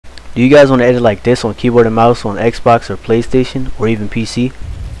Do you guys want to edit like this on keyboard and mouse on Xbox or PlayStation or even PC?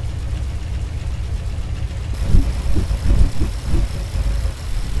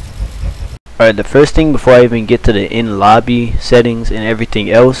 Alright, the first thing before I even get to the in-lobby settings and everything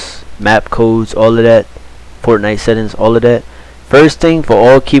else, map codes, all of that, Fortnite settings, all of that. First thing, for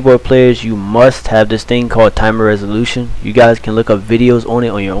all keyboard players, you must have this thing called timer resolution. You guys can look up videos on it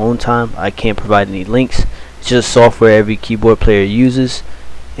on your own time. I can't provide any links. It's just software every keyboard player uses,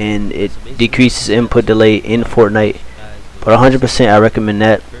 and it decreases input delay in Fortnite. But 100% I recommend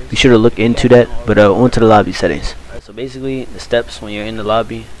that. Be sure to look into that. But on to the lobby settings. So basically, the steps when you're in the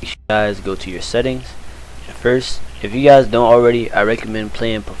lobby, you guys go to your settings. First, if you guys don't already, I recommend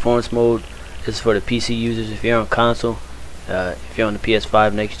playing performance mode. This is for the PC users. If you're on console, if you're on the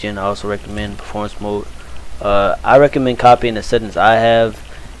PS5 next gen, I also recommend performance mode. I recommend copying the settings I have.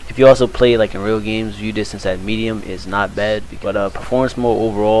 If you also play like in real games, view distance at medium is not bad. But performance mode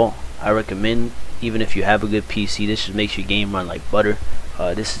overall, I recommend. Even if you have a good PC, this just makes your game run like butter.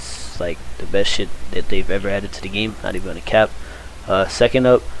 This is like the best shit that they've ever added to the game, not even a cap. Second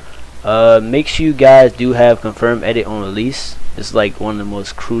up, make sure you guys do have confirm edit on release. It's like one of the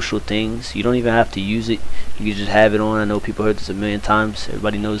most crucial things. You don't even have to use it, you can just have it on. I know people heard this a million times,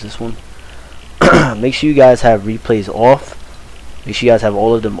 everybody knows this one. Make sure you guys have replays off. Make sure you guys have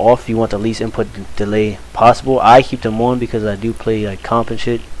all of them off if you want the least input delay possible. I keep them on because I do play like comp and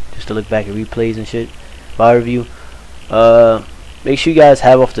shit, just to look back at replays and shit if I review. Make sure you guys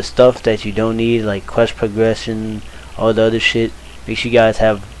have off the stuff that you don't need, like quest progression, all the other shit. Make sure you guys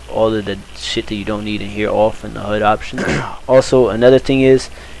have all of the shit that you don't need in here off in the HUD options. Also, another thing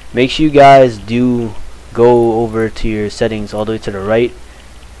is, make sure you guys do go over to your settings all the way to the right,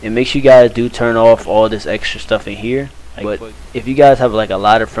 and make sure you guys do turn off all this extra stuff in here. But if you guys have like a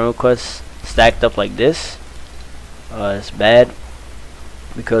lot of friend requests stacked up like this, it's bad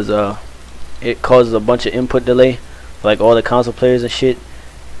because it causes a bunch of input delay, like all the console players and shit,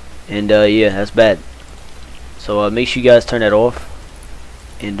 and yeah, that's bad. So make sure you guys turn that off,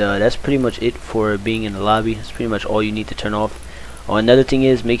 and that's pretty much it for being in the lobby. That's pretty much all you need to turn off. Another thing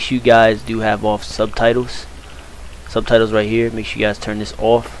is, make sure you guys do have off subtitles right here. Make sure you guys turn this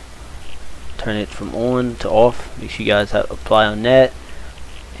off, turn it from on to off. Make sure you guys apply on that,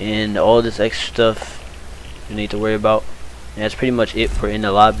 and all this extra stuff you need to worry about. And that's pretty much it for in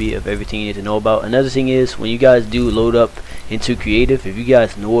the lobby of everything you need to know about. Another thing is, when you guys do load up into creative, if you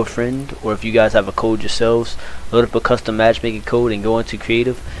guys know a friend or if you guys have a code yourselves, load up a custom matchmaking code and go into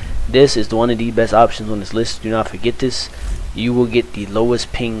creative. This is one of the best options on this list. Do not forget this. You will get the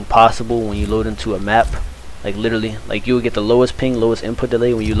lowest ping possible when you load into a map. Like literally, like you will get the lowest ping, lowest input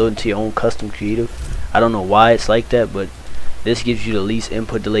delay when you load into your own custom creative. I don't know why it's like that, but this gives you the least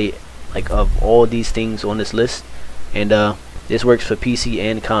input delay like of all these things on this list. And this works for PC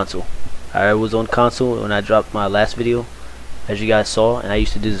and console. I was on console when I dropped my last video, as you guys saw, and I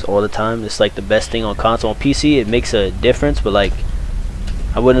used to do this all the time. It's like the best thing on console. On PC it makes a difference, but like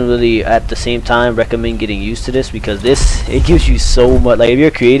I wouldn't really at the same time recommend getting used to this, because this, it gives you so much. Like if you're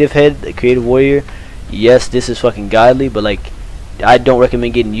a creative head, a creative warrior, yes, this is fucking godly, but like I don't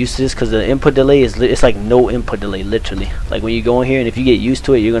recommend getting used to this because the input delay is it's like no input delay, literally. Like when you go in here, and if you get used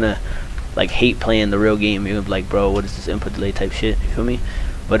to it, you're gonna like hate playing the real game. You're gonna be like, bro, what is this input delay type shit? You feel me?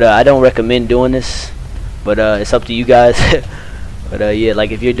 But I don't recommend doing this, but it's up to you guys. But yeah,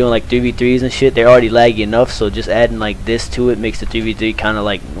 like if you're doing like 3v3s and shit, they're already laggy enough, so just adding like this to it makes the 3v3 kind of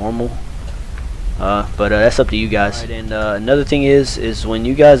like normal. But that's up to you guys. Right, and another thing is when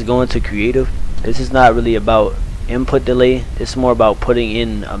you guys go into creative, this is not really about input delay. It's more about putting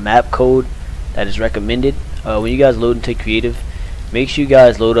in a map code that is recommended. When you guys load into creative, make sure you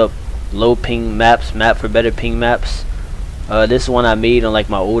guys load up low ping maps, map for better ping maps. This is one I made on like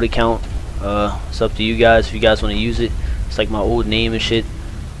my old account. It's up to you guys if you guys want to use it. It's like my old name and shit.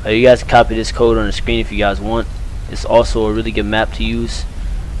 You guys can copy this code on the screen if you guys want. It's also a really good map to use.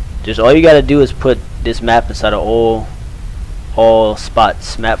 Just all you gotta do is put this map inside of all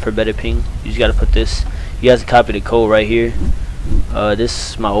spots. Map for better ping. You just gotta put this. You guys can copy the code right here.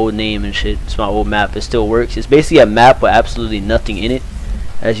 This is my old name and shit. It's my old map. It still works. It's basically a map with absolutely nothing in it,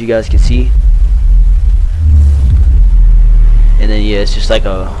 as you guys can see. And then yeah, it's just like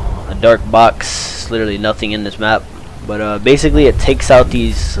a dark box. It's literally nothing in this map. But basically it takes out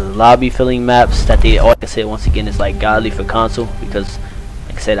these lobby filling maps that they, like I said, once again, it's like godly for console, because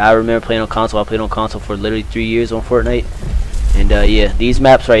like I said, I remember playing on console. I played on console for literally 3 years on Fortnite. And yeah, these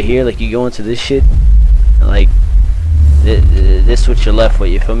maps right here, like you go into this shit, and like this what you're left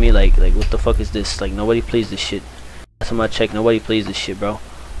with, you feel me? Like what the fuck is this? Like nobody plays this shit. Last time I checked, nobody plays this shit, bro.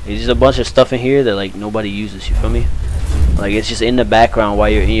 There's just a bunch of stuff in here that like nobody uses, you feel me? Like it's just in the background while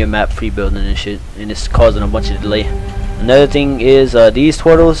you're in your map pre-building and shit, and it's causing a bunch of delay. Another thing is these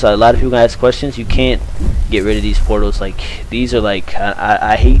portals. A lot of people ask questions. You can't get rid of these portals. Like these are like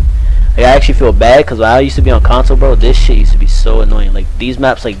I hate. Like, I actually feel bad because when I used to be on console, bro, this shit used to be so annoying. Like these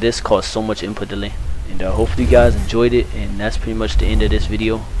maps like this cause so much input delay. And hopefully you guys enjoyed it. And that's pretty much the end of this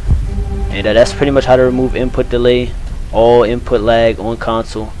video. And that's pretty much how to remove input delay, all input lag on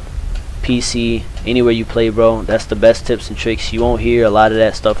console, PC, anywhere you play, bro. That's the best tips and tricks. You won't hear a lot of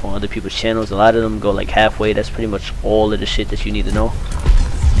that stuff on other people's channels. A lot of them go like halfway. That's pretty much all of the shit that you need to know.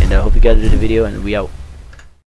 And I hope you guys did the video, and we out.